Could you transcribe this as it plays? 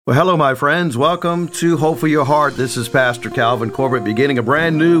Well, hello, my friends. Welcome to Hope for Your Heart. This is Pastor Calvin Corbett, beginning a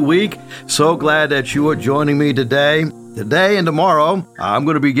brand new week. So glad that you are joining me today. Today and tomorrow, I'm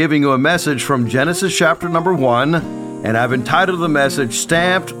going to be giving you a message from Genesis chapter number 1, and I've entitled the message,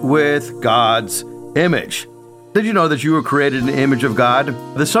 Stamped with God's Image. Did you know that you were created in the image of God?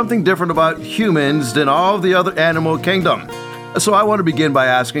 There's something different about humans than all the other animal kingdom. So I want to begin by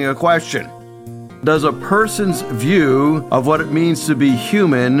asking a question. Does a person's view of what it means to be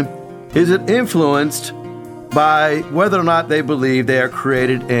human, is it influenced by whether or not they believe they are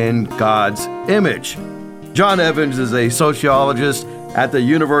created in God's image? John Evans is a sociologist at the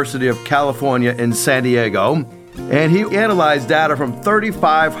University of California in San Diego, and he analyzed data from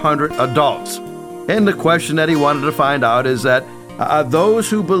 3,500 adults. And the question that he wanted to find out is that those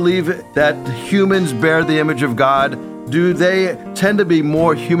who believe that humans bear the image of God, do they tend to be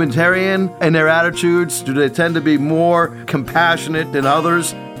more humanitarian in their attitudes? Do they tend to be more compassionate than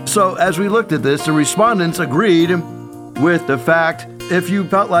others? So as we looked at this, the respondents agreed with the fact if you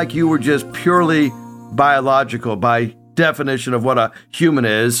felt like you were just purely biological by definition of what a human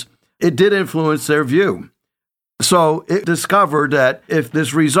is, it did influence their view. So it discovered that if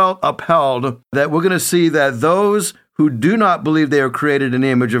this result upheld, that we're going to see that those who do not believe they are created in the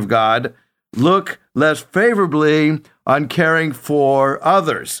image of God look less favorably on caring for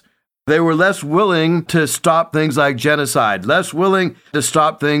others. They were less willing to stop things like genocide, less willing to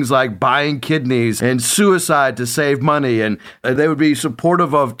stop things like buying kidneys and suicide to save money, and they would be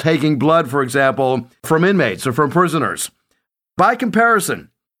supportive of taking blood, for example, from inmates or from prisoners. By comparison,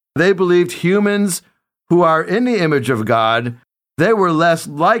 they believed humans who are in the image of God, they were less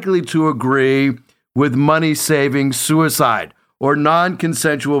likely to agree with money-saving suicide or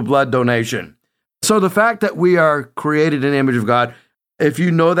non-consensual blood donation. So the fact that we are created in the image of God, if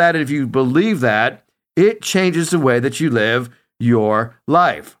you know that, if you believe that, it changes the way that you live your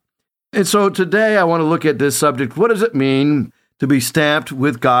life. And so today I want to look at this subject. What does it mean to be stamped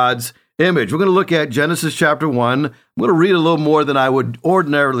with God's image? We're going to look at Genesis chapter 1. I'm going to read a little more than I would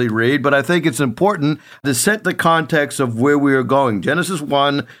ordinarily read, but I think it's important to set the context of where we are going. Genesis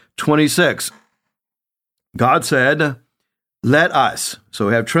 1:26. God said, let us, so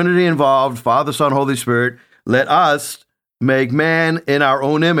we have Trinity involved, Father, Son, Holy Spirit, let us make man in our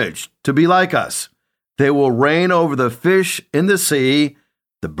own image, to be like us. They will reign over the fish in the sea,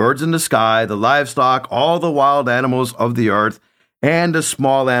 the birds in the sky, the livestock, all the wild animals of the earth, and the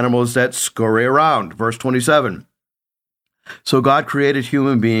small animals that scurry around. Verse 27. So God created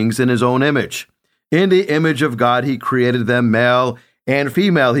human beings in his own image. In the image of God, he created them, male and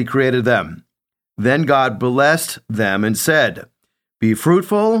female, he created them. Then God blessed them and said, be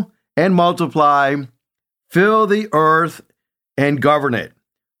fruitful and multiply, fill the earth and govern it.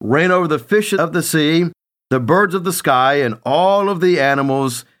 Reign over the fish of the sea, the birds of the sky, and all of the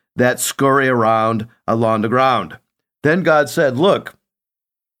animals that scurry around along the ground. Then God said, look,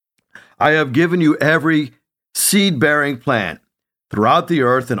 I have given you every seed-bearing plant throughout the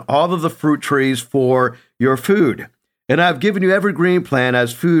earth and all of the fruit trees for your food. And I've given you every green plant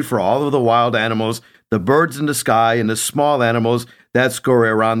as food for all of the wild animals, the birds in the sky, and the small animals that scurry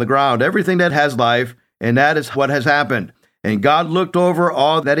around the ground, everything that has life, and that is what has happened. And God looked over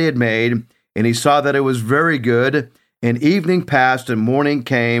all that he had made, and he saw that it was very good, and evening passed and morning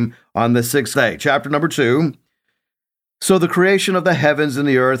came on the sixth day. Chapter number 2. So the creation of the heavens and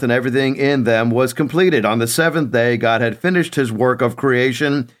the earth and everything in them was completed. On the seventh day, God had finished his work of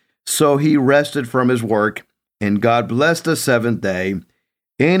creation, so he rested from his work. And God blessed the seventh day,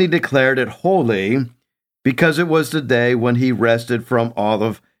 and he declared it holy, because it was the day when he rested from all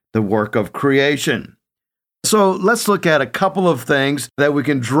of the work of creation. So let's look at a couple of things that we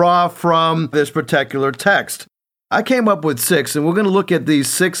can draw from this particular text. I came up with 6, and we're going to look at these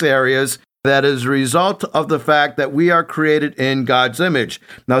 6 areas that is a result of the fact that we are created in God's image.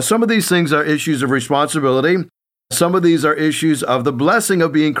 Now, some of these things are issues of responsibility. Some of these are issues of the blessing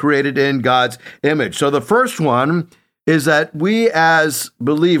of being created in God's image. So the first one is that we as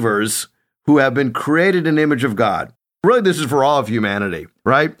believers who have been created in the image of God, really this is for all of humanity,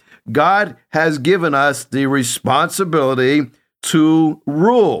 right? God has given us the responsibility to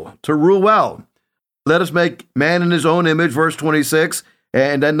rule well. Let us make man in his own image, verse 26,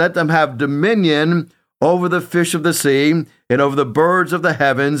 and then let them have dominion over the fish of the sea and over the birds of the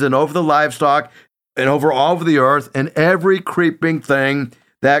heavens and over the livestock and over all of the earth and every creeping thing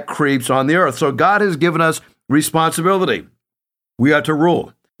that creeps on the earth. So God has given us responsibility. We are to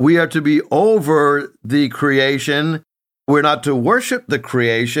rule. We are to be over the creation. We're not to worship the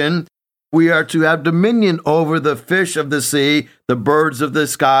creation. We are to have dominion over the fish of the sea, the birds of the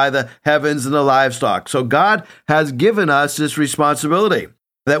sky, the heavens, and the livestock. So God has given us this responsibility.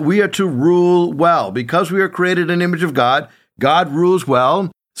 that we are to rule well. Because we are created in the image of God, God rules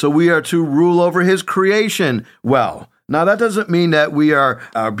well, so we are to rule over his creation well. Now, that doesn't mean that we are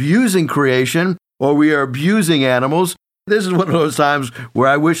abusing creation or we are abusing animals. This is one of those times where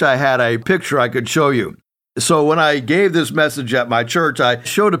I wish I had a picture I could show you. So when I gave this message at my church, I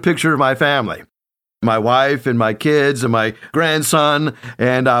showed a picture of my family. My wife and my kids and my grandson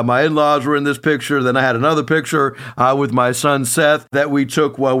and my in-laws were in this picture. Then I had another picture with my son Seth that we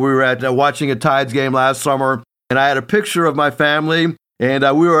took while we were at watching a Tides game last summer. And I had a picture of my family, and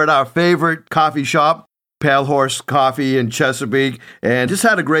we were at our favorite coffee shop, Pale Horse Coffee in Chesapeake, and just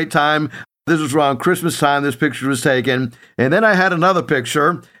had a great time. This was around Christmas time this picture was taken. And then I had another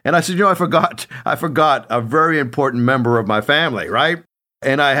picture, and I said, I forgot a very important member of my family, right?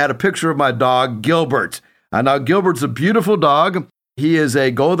 And I had a picture of my dog, Gilbert. Now, Gilbert's a beautiful dog. He is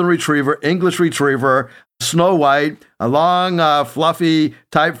a golden retriever, English retriever, snow white, a long, fluffy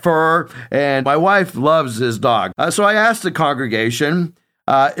type fur, and my wife loves this dog. So I asked the congregation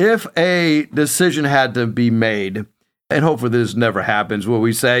if a decision had to be made, and hopefully this never happens, where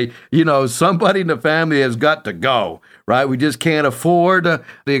we say, somebody in the family has got to go, right? We just can't afford the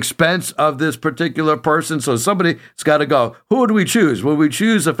expense of this particular person, so somebody's got to go. Who would we choose? Would we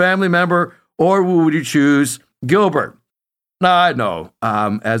choose a family member, or would we choose Gilbert? Now, I know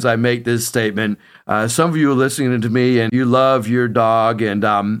as I make this statement, some of you are listening to me and you love your dog, and,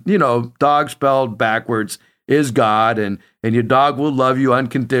 dog spelled backwards is God, and your dog will love you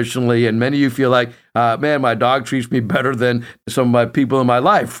unconditionally. And many of you feel like, man, my dog treats me better than some of my people in my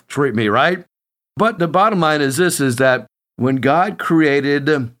life treat me, right? But the bottom line is this, is that when God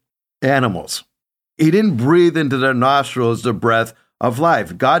created animals, he didn't breathe into their nostrils the breath of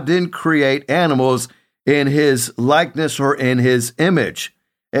life. God didn't create animals in his likeness or in his image.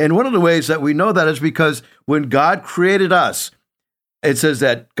 And one of the ways that we know that is because when God created us, it says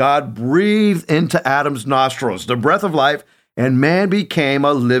that God breathed into Adam's nostrils the breath of life, and man became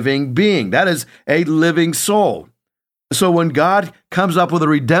a living being. That is a living soul. So when God comes up with a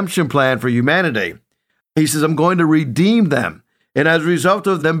redemption plan for humanity, he says, I'm going to redeem them. And as a result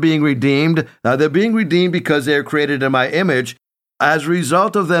of them being redeemed, they're being redeemed because they're created in my image. As a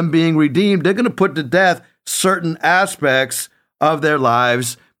result of them being redeemed, they're going to put to death certain aspects of their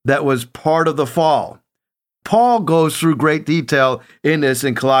lives that was part of the fall. Paul goes through great detail in this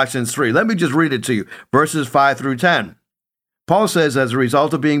in Colossians 3. Let me just read it to you, verses 5 through 10. Paul says, as a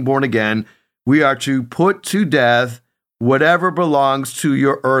result of being born again, we are to put to death whatever belongs to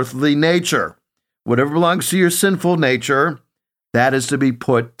your earthly nature. Whatever belongs to your sinful nature, that is to be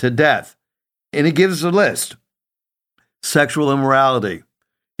put to death. And he gives a list. Sexual immorality,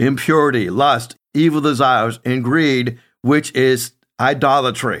 impurity, lust, evil desires, and greed, which is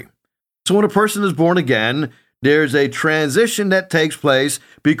idolatry. So when a person is born again, there's a transition that takes place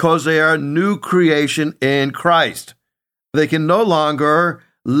because they are a new creation in Christ. They can no longer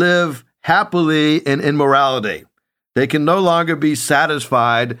live happily in immorality. They can no longer be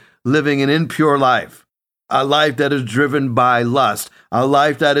satisfied living an impure life, a life that is driven by lust, a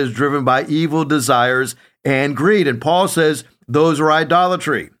life that is driven by evil desires and greed. And Paul says those are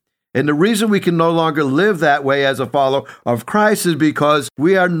idolatry. And the reason we can no longer live that way as a follower of Christ is because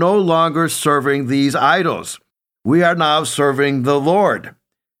we are no longer serving these idols. We are now serving the Lord.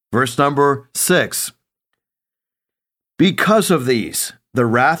 Verse number 6. Because of these, the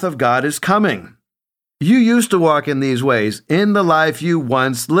wrath of God is coming. You used to walk in these ways in the life you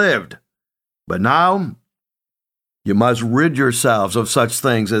once lived. But now you must rid yourselves of such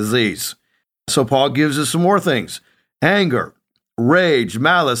things as these. So Paul gives us some more things. Anger, rage,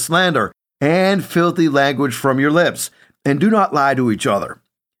 malice, slander, and filthy language from your lips. And do not lie to each other,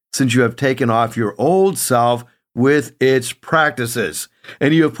 since you have taken off your old self with its practices,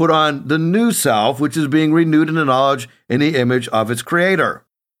 and you have put on the new self, which is being renewed in the knowledge and the image of its creator.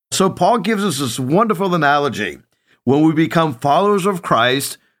 So Paul gives us this wonderful analogy. When we become followers of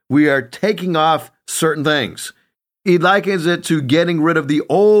Christ, we are taking off certain things. He likens it to getting rid of the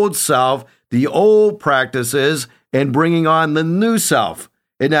old self, the old practices, and bringing on the new self.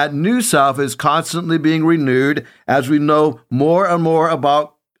 And that new self is constantly being renewed as we know more and more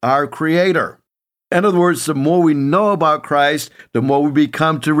about our Creator. In other words, the more we know about Christ, the more we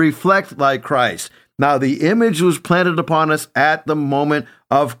become to reflect like Christ. Now, the image was planted upon us at the moment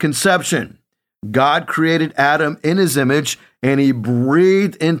of conception. God created Adam in his image, and he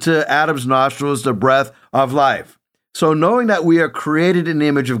breathed into Adam's nostrils the breath of life. So knowing that we are created in the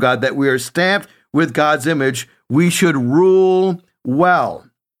image of God, that we are stamped with God's image, we should rule well.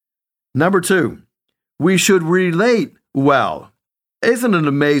 Number 2, we should relate well. Isn't it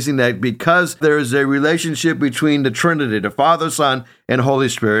amazing that because there is a relationship between the Trinity, the Father, Son, and Holy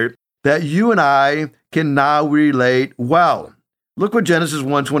Spirit, that you and I can now relate well? Look what Genesis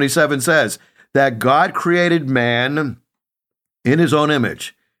 1:27 says, that God created man in his own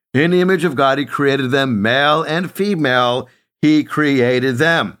image. In the image of God, he created them, male and female, he created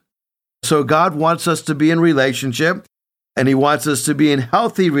them. So God wants us to be in relationship, and he wants us to be in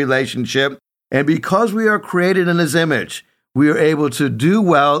healthy relationship. And because we are created in his image, we are able to do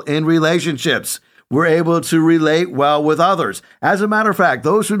well in relationships. We're able to relate well with others. As a matter of fact,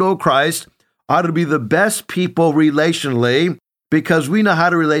 those who know Christ ought to be the best people relationally because we know how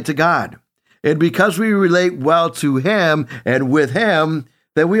to relate to God. And because we relate well to him and with him,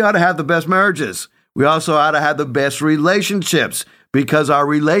 then we ought to have the best marriages. We also ought to have the best relationships because our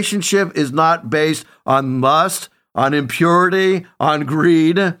relationship is not based on lust, on impurity, on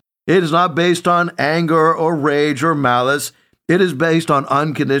greed. It is not based on anger or rage or malice. It is based on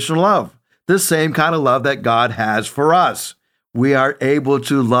unconditional love, the same kind of love that God has for us. We are able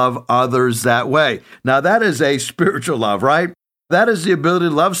to love others that way. Now, that is a spiritual love, right? That is the ability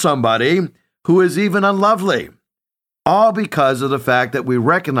to love somebody who is even unlovely, all because of the fact that we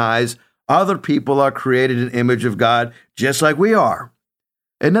recognize other people are created in the image of God just like we are.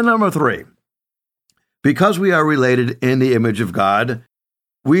 And then number 3, because we are related in the image of God,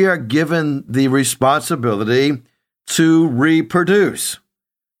 we are given the responsibility to reproduce.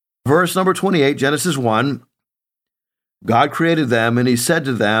 Verse number 28, Genesis 1, God created them, and he said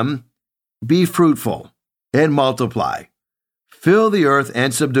to them, be fruitful and multiply. Fill the earth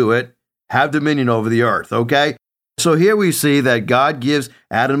and subdue it. Have dominion over the earth, okay? So here we see that God gives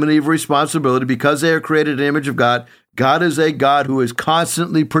Adam and Eve responsibility because they are created in the image of God. God is a God who is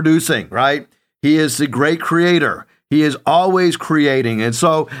constantly producing, right? He is the great creator. He is always creating. And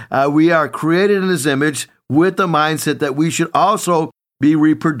so we are created in his image with the mindset that we should also be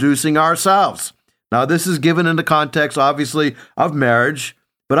reproducing ourselves. Now, this is given in the context, obviously, of marriage,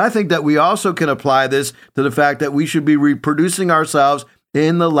 but I think that we also can apply this to the fact that we should be reproducing ourselves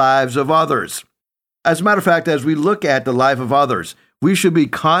in the lives of others. As a matter of fact, as we look at the life of others, we should be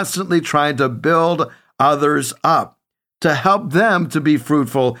constantly trying to build others up, to help them to be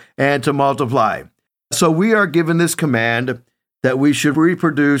fruitful and to multiply. So we are given this command that we should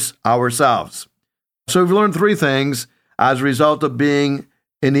reproduce ourselves. So we've learned 3 things as a result of being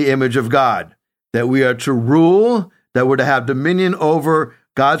in the image of God: that we are to rule, that we're to have dominion over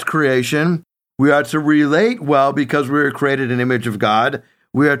God's creation. We are to relate well because we are created in the image of God.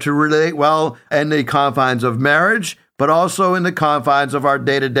 We are to relate well in the confines of marriage, but also in the confines of our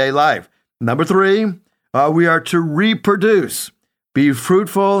day-to-day life. Number 3, we are to reproduce, be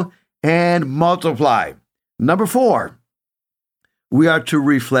fruitful, and multiply. Number 4, we are to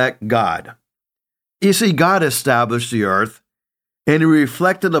reflect God. You see, God established the earth, and he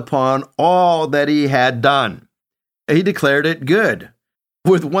reflected upon all that he had done. He declared it good,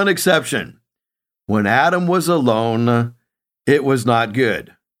 with one exception. When Adam was alone, it was not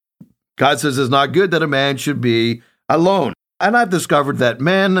good. God says it's not good that a man should be alone. And I've discovered that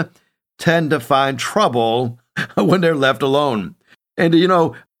men tend to find trouble when they're left alone. And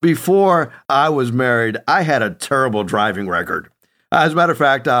before I was married, I had a terrible driving record. As a matter of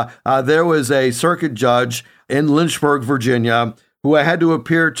fact, there was a circuit judge in Lynchburg, Virginia, who I had to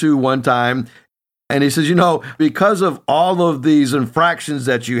appear to one time. And he says, because of all of these infractions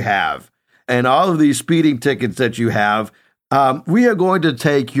that you have and all of these speeding tickets that you have, we are going to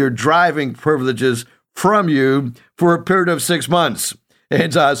take your driving privileges from you for a period of 6 months.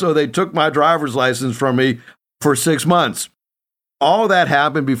 And so they took my driver's license from me for 6 months. All that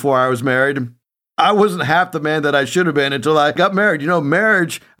happened before I was married. I wasn't half the man that I should have been until I got married.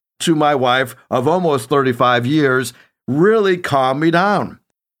 Marriage to my wife of almost 35 years really calmed me down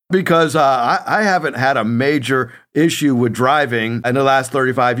because I haven't had a major issue with driving in the last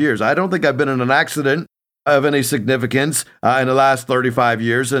 35 years. I don't think I've been in an accident of any significance in the last 35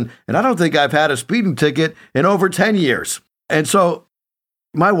 years. And I don't think I've had a speeding ticket in over 10 years. And so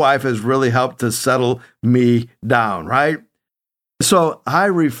my wife has really helped to settle me down, right? So I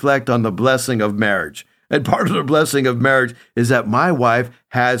reflect on the blessing of marriage. And part of the blessing of marriage is that my wife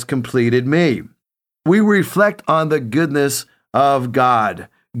has completed me. We reflect on the goodness of God.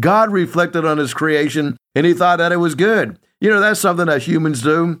 God reflected on his creation, and he thought that it was good. That's something that humans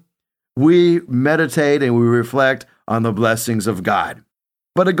do. We meditate and we reflect on the blessings of God.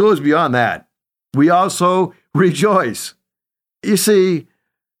 But it goes beyond that. We also rejoice. You see,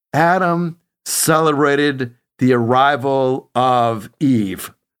 Adam celebrated the arrival of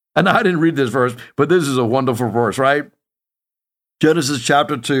Eve. And I didn't read this verse, but this is a wonderful verse, right? Genesis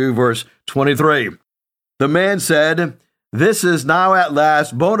chapter 2, verse 23. The man said, This is now at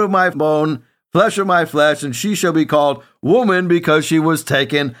last bone of my bone, flesh of my flesh, and she shall be called woman because she was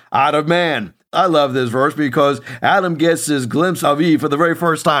taken out of man. I love this verse because Adam gets his glimpse of Eve for the very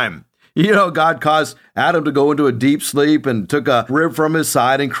first time. You know, God caused Adam to go into a deep sleep and took a rib from his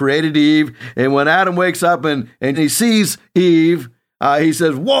side and created Eve. And when Adam wakes up and he sees Eve, he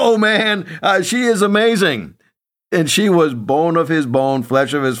says, whoa, man, she is amazing. And she was bone of his bone,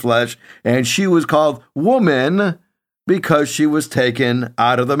 flesh of his flesh. And she was called woman because she was taken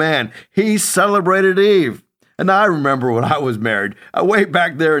out of the man. He celebrated Eve. And I remember when I was married, way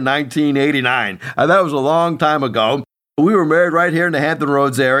back there in 1989. That was a long time ago. We were married right here in the Hampton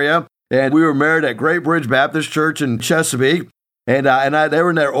Roads area. And we were married at Great Bridge Baptist Church in Chesapeake. And they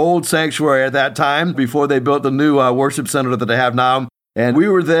were in their old sanctuary at that time before they built the new worship center that they have now. And we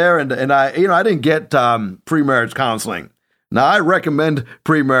were there, and I didn't get pre-marriage counseling. Now, I recommend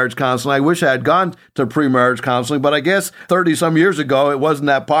pre-marriage counseling. I wish I had gone to pre-marriage counseling, but I guess 30-some years ago, it wasn't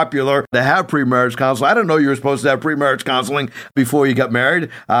that popular to have pre-marriage counseling. I didn't know you were supposed to have pre-marriage counseling before you got married.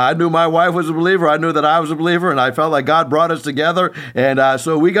 I knew my wife was a believer. I knew that I was a believer, and I felt like God brought us together, and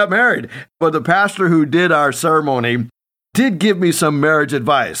so we got married. But the pastor who did our ceremony did give me some marriage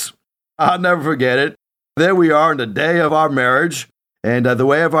advice. I'll never forget it. There we are on the day of our marriage, and the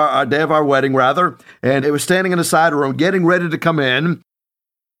way of our day of our wedding, rather. And it was standing in the side room, getting ready to come in.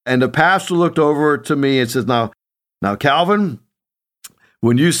 And the pastor looked over to me and says, Now, Calvin,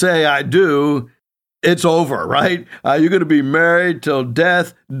 when you say I do, it's over, right? You're going to be married till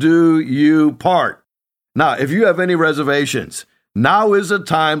death do you part. Now, if you have any reservations, now is the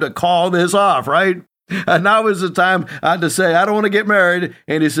time to call this off, right? And now is the time to say, I don't want to get married.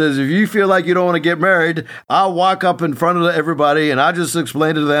 And he says, if you feel like you don't want to get married, I'll walk up in front of everybody and I'll just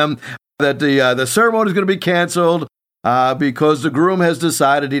explain to them that the ceremony is going to be canceled because the groom has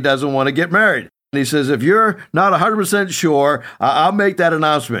decided he doesn't want to get married. And he says, if you're not 100% sure, I'll make that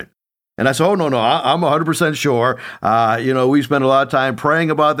announcement. And I said, oh, no, I'm 100% sure. We spent a lot of time praying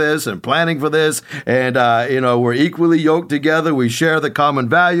about this and planning for this. And, we're equally yoked together. We share the common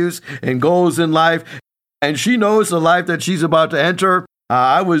values and goals in life. And she knows the life that she's about to enter.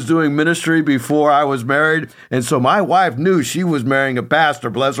 I was doing ministry before I was married. And so my wife knew she was marrying a pastor,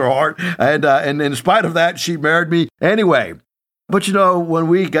 bless her heart. And in spite of that, she married me anyway. But, when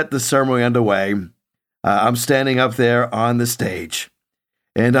we got the ceremony underway, I'm standing up there on the stage.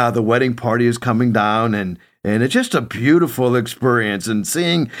 And the wedding party is coming down, and it's just a beautiful experience. And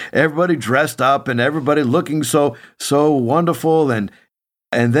seeing everybody dressed up and everybody looking so wonderful. And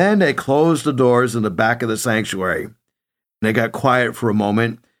then they closed the doors in the back of the sanctuary. And they got quiet for a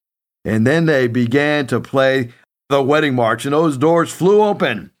moment. And then they began to play the wedding march, and those doors flew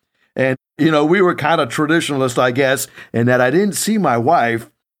open. And, we were kind of traditionalist, I guess, in that I didn't see my wife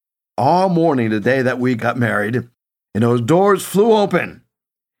all morning the day that we got married. And those doors flew open.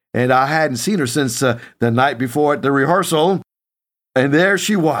 And I hadn't seen her since the night before at the rehearsal. And there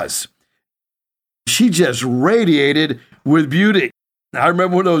she was. She just radiated with beauty. I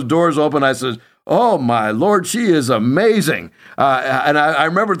remember when those doors opened, I said, oh, my Lord, she is amazing. And I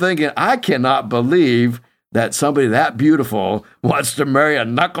remember thinking, I cannot believe that somebody that beautiful wants to marry a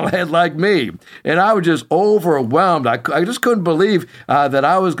knucklehead like me. And I was just overwhelmed. I just couldn't believe that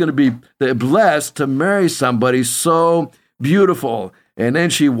I was going to be blessed to marry somebody so beautiful. And then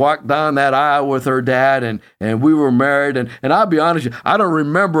she walked down that aisle with her dad, and we were married. And I'll be honest, I don't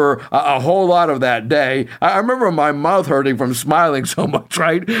remember a whole lot of that day. I remember my mouth hurting from smiling so much,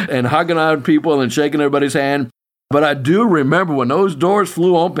 right? And hugging on people and shaking everybody's hand. But I do remember when those doors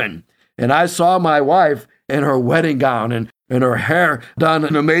flew open, and I saw my wife in her wedding gown and her hair done in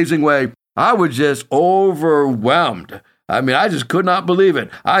an amazing way. I was just overwhelmed. I mean, I just could not believe it.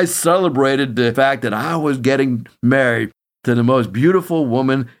 I celebrated the fact that I was getting married to the most beautiful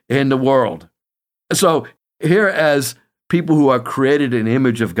woman in the world. So here, as people who are created in the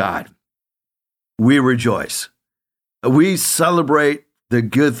image of God, we rejoice. We celebrate the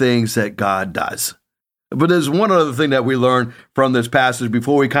good things that God does. But there's one other thing that we learn from this passage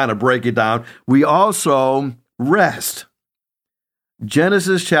before we kind of break it down. We also rest.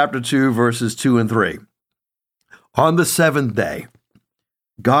 Genesis chapter 2, verses 2 and 3. On the seventh day,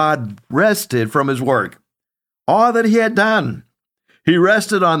 God rested from his work, all that he had done. He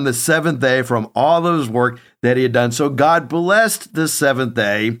rested on the seventh day from all of his work that he had done. So God blessed the seventh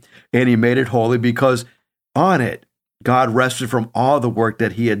day, and he made it holy because on it, God rested from all the work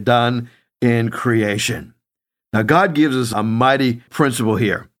that he had done in creation. Now, God gives us a mighty principle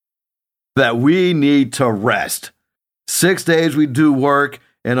here that we need to rest. 6 days we do work,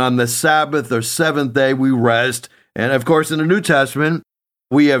 and on the Sabbath or seventh day we rest. And of course, in the New Testament,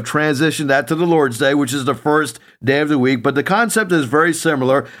 We have transitioned that to the Lord's Day, which is the first day of the week. But the concept is very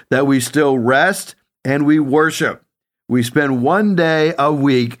similar, that we still rest and we worship. We spend one day a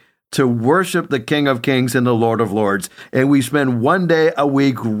week to worship the King of Kings and the Lord of Lords. And we spend one day a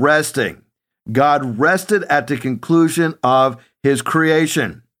week resting. God rested at the conclusion of his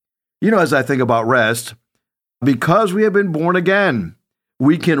creation. As I think about rest, because we have been born again,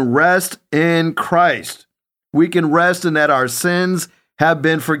 we can rest in Christ. We can rest in that our sins have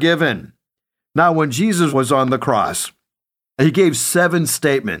been forgiven. Now, when Jesus was on the cross, he gave 7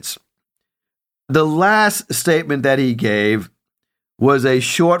 statements. The last statement that he gave was a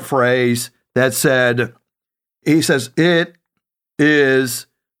short phrase that said, he says, "It is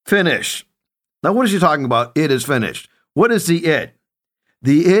finished." Now, what is he talking about? It is finished. What is the it?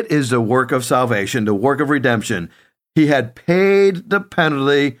 The it is the work of salvation, the work of redemption. He had paid the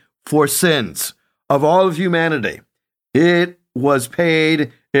penalty for sins of all of humanity. It was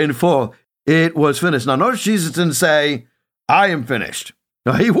paid in full. It was finished. Now, notice Jesus didn't say, "I am finished."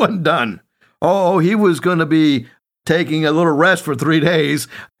 No, he wasn't done. Oh, he was going to be taking a little rest for 3 days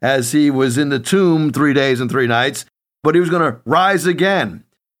as he was in the tomb 3 days and 3 nights, but he was going to rise again.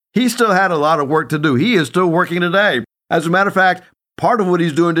 He still had a lot of work to do. He is still working today. As a matter of fact, part of what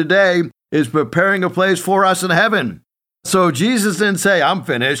he's doing today is preparing a place for us in heaven. So Jesus didn't say, "I'm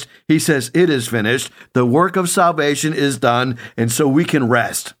finished." He says, "It is finished." The work of salvation is done, and so we can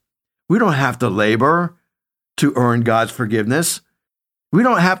rest. We don't have to labor to earn God's forgiveness. We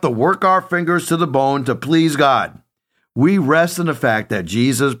don't have to work our fingers to the bone to please God. We rest in the fact that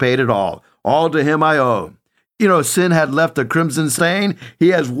Jesus paid it all. All to him I owe. Sin had left a crimson stain. He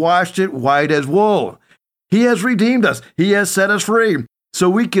has washed it white as wool. He has redeemed us. He has set us free. So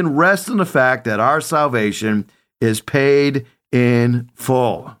we can rest in the fact that our salvation is paid in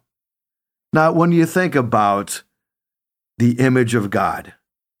full. Now, when you think about the image of God,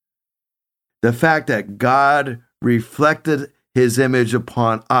 the fact that God reflected his image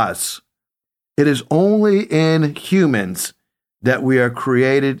upon us, it is only in humans that we are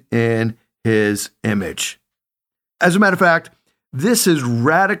created in his image. As a matter of fact, this has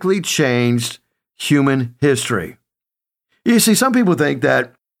radically changed human history. You see, some people think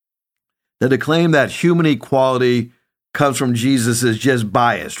that the claim that human equality comes from Jesus is just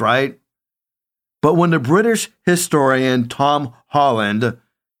biased, right? But when the British historian Tom Holland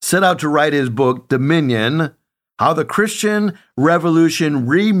set out to write his book, Dominion, How the Christian Revolution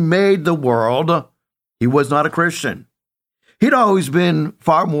Remade the World, he was not a Christian. He'd always been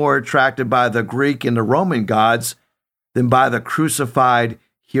far more attracted by the Greek and the Roman gods than by the crucified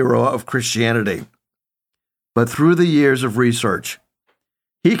hero of Christianity. But through the years of research,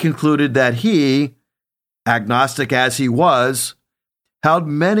 he concluded that he, agnostic as he was, held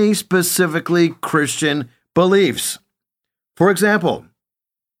many specifically Christian beliefs. For example,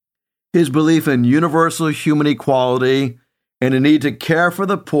 his belief in universal human equality and the need to care for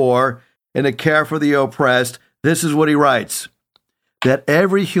the poor and to care for the oppressed. This is what he writes: that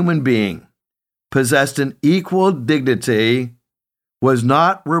every human being possessed an equal dignity was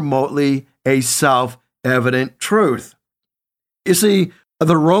not remotely a self-evident truth. You see,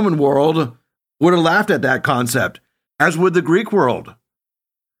 the Roman world would have laughed at that concept, as would the Greek world.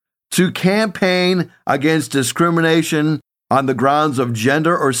 To campaign against discrimination on the grounds of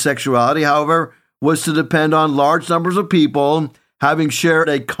gender or sexuality, however, was to depend on large numbers of people having shared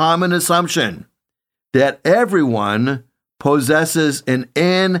a common assumption that everyone possesses an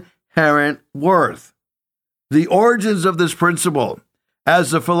inherent worth. The origins of this principle,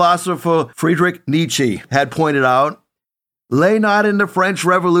 as the philosopher Friedrich Nietzsche had pointed out, lay not in the French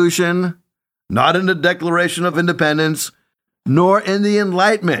Revolution, not in the Declaration of Independence, nor in the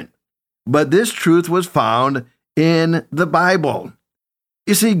Enlightenment, but this truth was found in the Bible.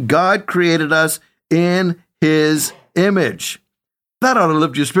 You see, God created us in his image. That ought to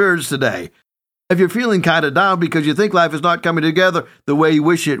lift your spirits today. If you're feeling kind of down because you think life is not coming together the way you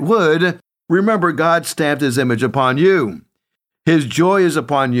wish it would, remember God stamped his image upon you. His joy is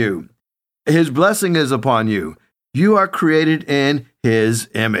upon you. His blessing is upon you. You are created in his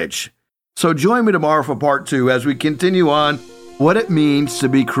image. So join me tomorrow for part 2 as we continue on what it means to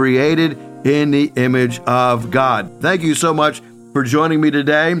be created in the image of God. Thank you so much for joining me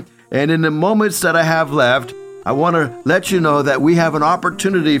today. And in the moments that I have left, I want to let you know that we have an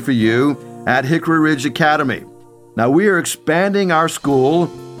opportunity for you at Hickory Ridge Academy. Now, we are expanding our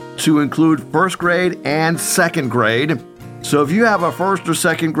school to include first grade and second grade. So if you have a first or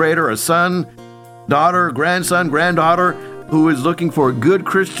second grader, a son, daughter, grandson, granddaughter who is looking for a good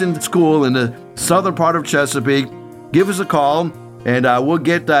Christian school in the southern part of Chesapeake, give us a call and we'll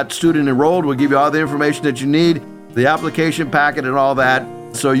get that student enrolled. We'll give you all the information that you need, the application packet and all that.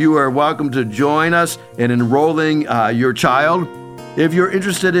 So you are welcome to join us in enrolling your child. If you're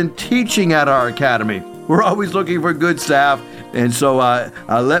interested in teaching at our academy, we're always looking for good staff. And so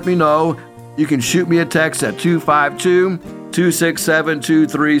let me know. You can shoot me a text at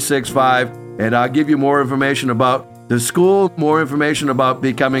 252-267-2365, and I'll give you more information about the school, more information about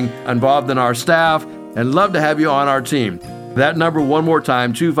becoming involved in our staff, and love to have you on our team. That number one more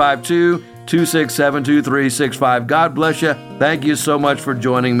time, 252-267-2365. God bless you. Thank you so much for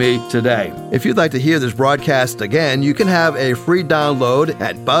joining me today. If you'd like to hear this broadcast again, you can have a free download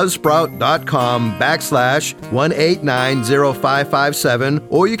at buzzsprout.com/1890557,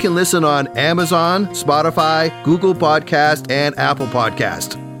 or you can listen on Amazon, Spotify, Google Podcast, and Apple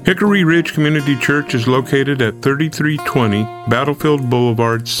Podcast. Hickory Ridge Community Church is located at 3320 Battlefield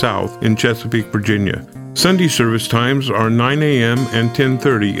Boulevard South in Chesapeake, Virginia. Sunday service times are 9 a.m. and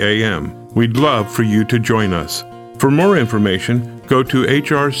 10:30 a.m. We'd love for you to join us. For more information, go to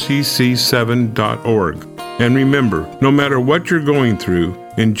hrcc7.org. And remember, no matter what you're going through,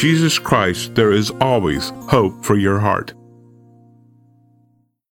 in Jesus Christ there is always hope for your heart.